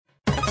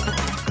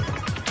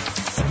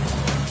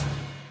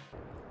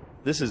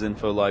This is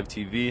Info Live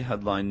TV,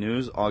 headline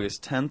news,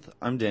 August 10th.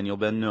 I'm Daniel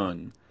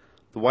Ben-Nun.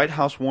 The White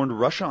House warned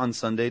Russia on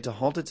Sunday to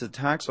halt its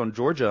attacks on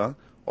Georgia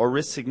or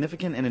risk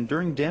significant and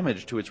enduring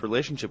damage to its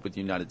relationship with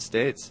the United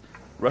States.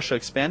 Russia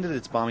expanded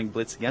its bombing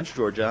blitz against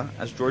Georgia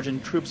as Georgian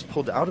troops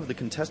pulled out of the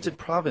contested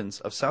province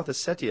of South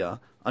Ossetia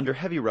under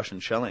heavy Russian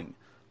shelling.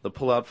 The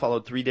pullout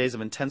followed 3 days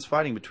of intense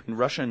fighting between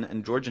Russian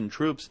and Georgian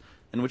troops,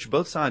 in which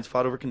both sides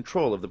fought over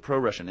control of the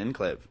pro-Russian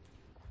enclave.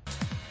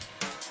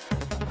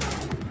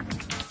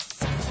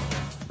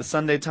 The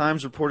Sunday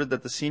Times reported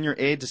that the senior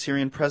aide to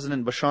Syrian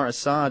President Bashar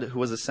Assad, who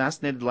was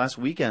assassinated last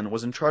weekend,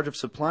 was in charge of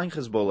supplying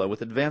Hizbullah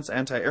with advanced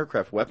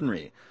anti-aircraft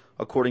weaponry.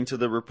 According to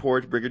the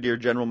report, Brigadier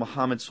General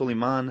Mohammed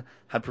Suleiman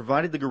had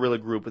provided the guerrilla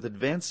group with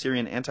advanced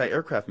Syrian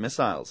anti-aircraft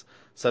missiles.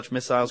 Such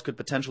missiles could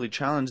potentially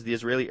challenge the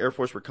Israeli Air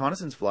Force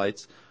reconnaissance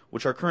flights,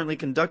 which are currently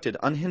conducted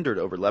unhindered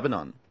over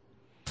Lebanon.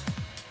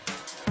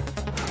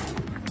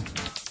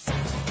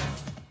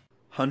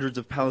 Hundreds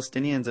of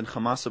Palestinians and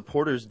Hamas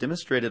supporters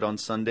demonstrated on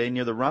Sunday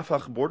near the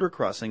Rafah border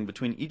crossing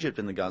between Egypt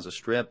and the Gaza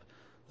Strip.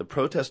 The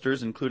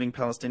protesters, including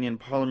Palestinian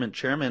Parliament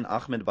Chairman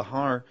Ahmed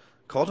Bahar,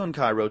 called on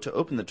Cairo to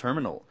open the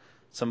terminal.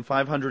 Some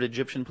 500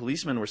 Egyptian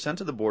policemen were sent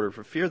to the border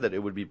for fear that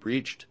it would be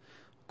breached.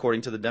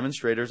 According to the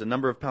demonstrators, a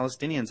number of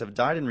Palestinians have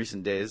died in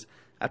recent days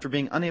after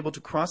being unable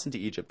to cross into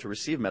Egypt to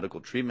receive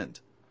medical treatment.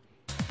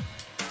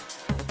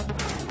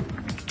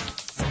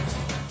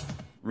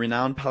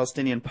 Renowned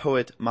Palestinian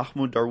poet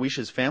Mahmoud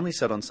Darwish's family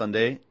said on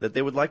Sunday that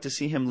they would like to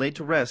see him laid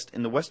to rest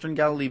in the western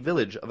Galilee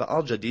village of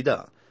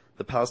Al-Jadida.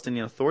 The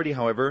Palestinian Authority,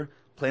 however,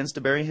 plans to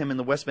bury him in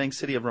the West Bank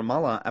city of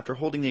Ramallah after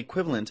holding the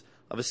equivalent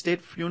of a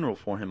state funeral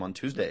for him on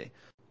Tuesday.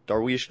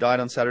 Darwish died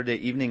on Saturday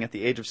evening at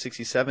the age of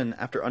 67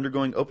 after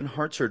undergoing open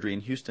heart surgery in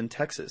Houston,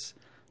 Texas.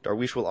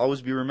 Darwish will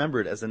always be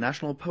remembered as the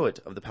national poet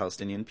of the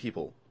Palestinian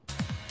people.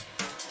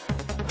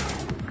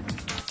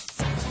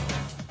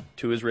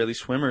 Two Israeli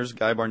swimmers,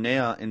 Guy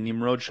Barnea and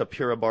Nimrod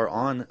Shapira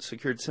Bar-On,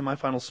 secured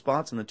semifinal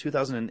spots in the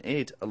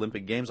 2008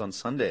 Olympic Games on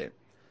Sunday.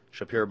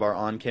 Shapira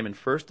Bar-On came in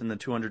first in the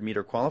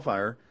 200-meter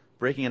qualifier,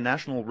 breaking a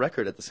national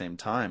record at the same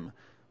time.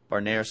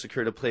 Barnea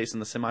secured a place in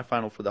the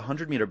semifinal for the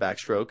 100-meter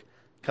backstroke,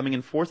 coming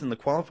in fourth in the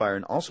qualifier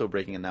and also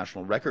breaking a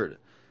national record.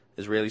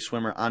 Israeli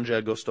swimmer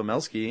Anja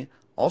Gostomelsky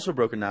also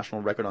broke a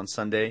national record on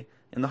Sunday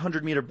in the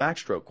 100-meter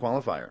backstroke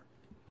qualifier.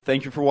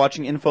 Thank you for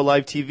watching Info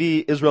Live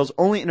TV, Israel's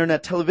only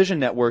internet television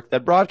network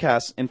that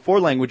broadcasts in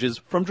 4 languages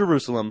from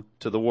Jerusalem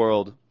to the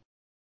world.